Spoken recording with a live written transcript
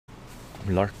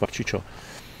Lark chycho.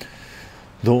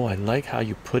 Though I like how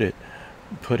you put it,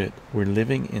 we're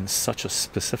living in such a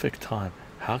specific time.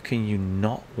 How can you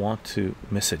not want to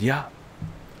miss it? Yeah,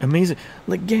 amazing.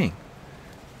 Like, gang,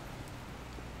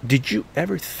 did you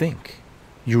ever think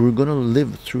you were gonna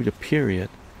live through the period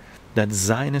that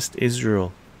Zionist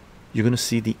Israel, you're gonna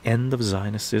see the end of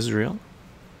Zionist Israel,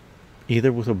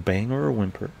 either with a bang or a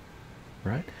whimper,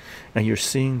 right? And you're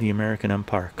seeing the American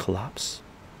empire collapse,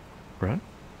 right?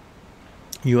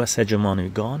 US hegemony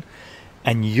gone,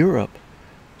 and Europe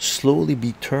slowly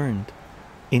be turned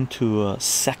into a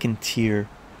second tier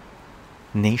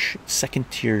nation, second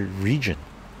tier region,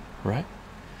 right?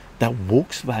 That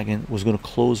Volkswagen was going to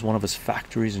close one of its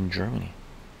factories in Germany.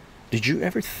 Did you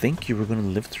ever think you were going to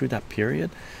live through that period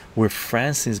where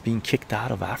France is being kicked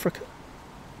out of Africa?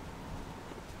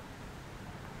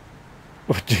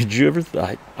 Or did you ever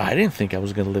I didn't think I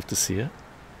was going to live to see it.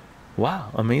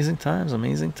 Wow, amazing times,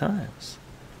 amazing times.